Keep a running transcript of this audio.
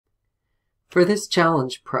For this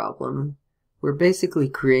challenge problem, we're basically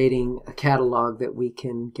creating a catalog that we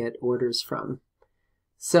can get orders from.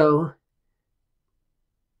 So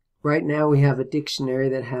right now we have a dictionary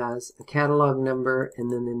that has a catalog number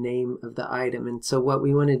and then the name of the item. And so what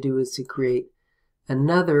we want to do is to create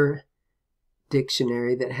another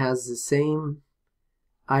dictionary that has the same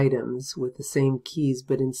items with the same keys,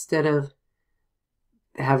 but instead of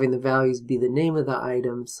having the values be the name of the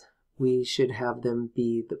items, we should have them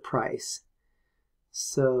be the price.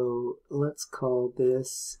 So let's call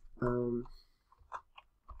this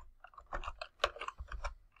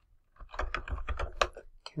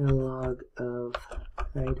catalog of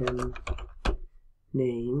item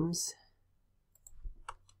names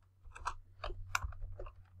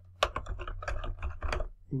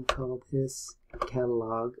and call this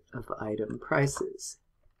catalog of item prices.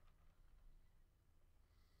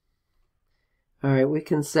 Alright, we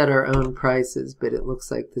can set our own prices, but it looks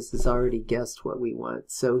like this has already guessed what we want.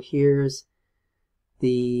 So here's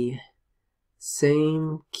the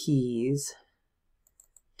same keys,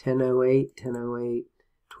 1008, 1008,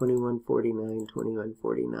 2149,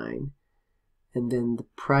 2149, and then the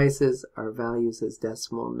prices are values as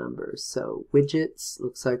decimal numbers. So widgets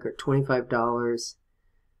looks like are $25.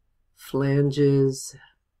 Flanges,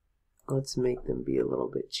 let's make them be a little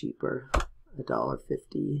bit cheaper,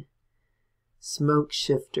 $1.50. Smoke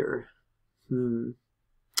shifter,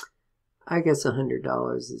 I guess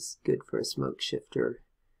 $100 is good for a smoke shifter.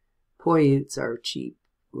 Poyutes are cheap.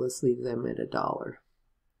 Let's leave them at $1.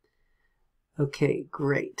 Okay,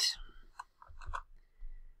 great.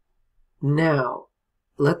 Now,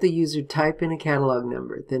 let the user type in a catalog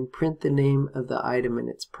number, then print the name of the item and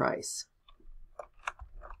its price.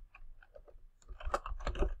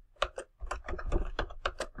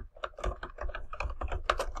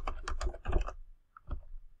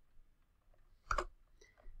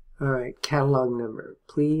 Alright, catalog number.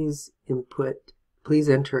 Please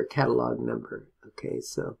enter a catalog number. Okay,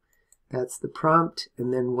 so that's the prompt,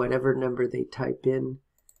 and then whatever number they type in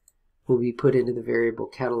will be put into the variable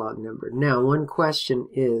catalog number. Now, one question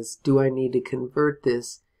is, do I need to convert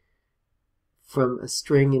this from a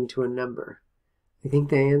string into a number? I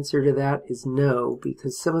think the answer to that is no,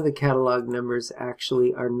 because some of the catalog numbers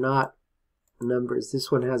actually are not numbers.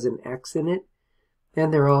 This one has an X in it,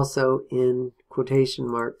 and they're also in quotation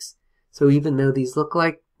marks. So even though these look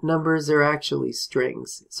like numbers, they're actually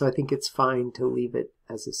strings. So I think it's fine to leave it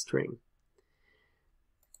as a string.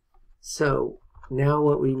 So now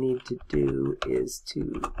what we need to do is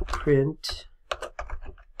to print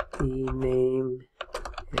the name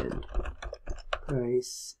and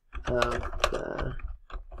price of the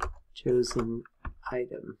chosen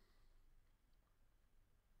item.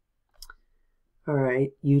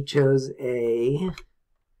 Alright, you chose A.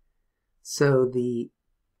 So we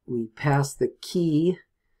pass the key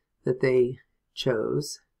that they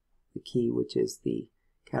chose, the key which is the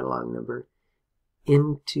catalog number,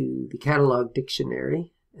 into the catalog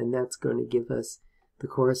dictionary, and that's going to give us the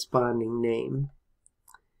corresponding name.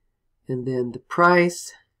 And then the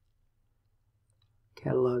price,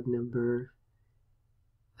 catalog number,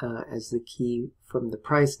 as the key from the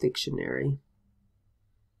price dictionary.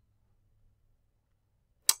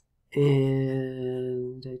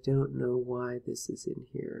 And I don't know why this is in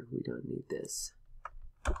here. We don't need this.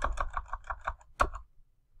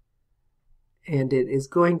 And it is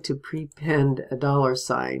going to prepend a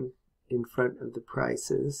 $sign in front of the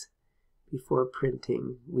prices before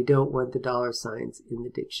printing. We don't want the $signs in the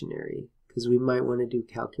dictionary because we might want to do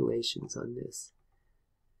calculations on this.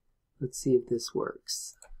 Let's see if this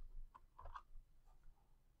works.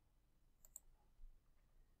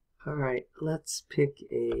 Alright, let's pick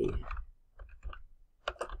a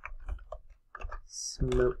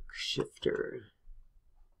smoke shifter.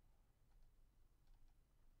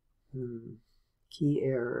 Key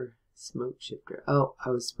error, smoke shifter. Oh,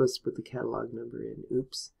 I was supposed to put the catalog number in.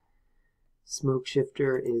 Oops. Smoke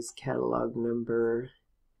shifter is catalog number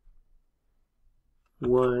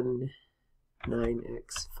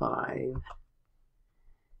 19X5.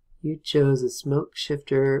 You chose a smoke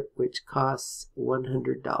shifter which costs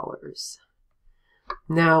 $100.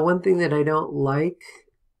 Now, one thing that I don't like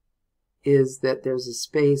is that there's a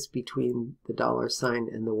space between the $sign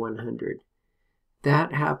and the 100.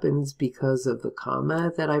 That happens because of the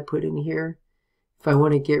comma that I put in here. If I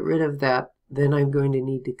want to get rid of that, then I'm going to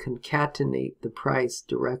need to concatenate the price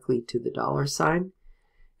directly to the $sign.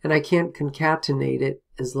 And I can't concatenate it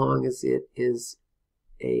as long as it is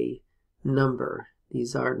a number.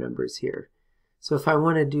 These are numbers here. So if I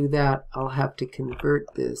want to do that, I'll have to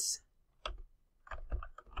convert this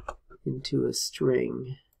into a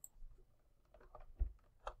string.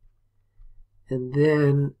 And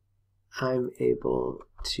then I'm able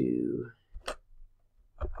to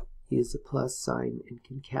use the plus sign and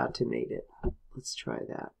concatenate it. Let's try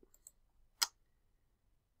that.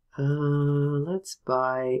 Let's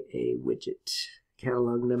buy a widget.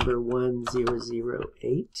 Catalog number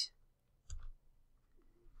 1008.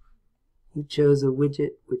 You chose a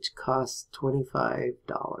widget which costs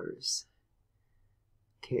 $25.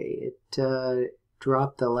 Okay, it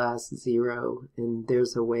dropped the last zero, and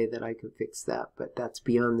there's a way that I can fix that, but that's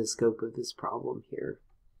beyond the scope of this problem here.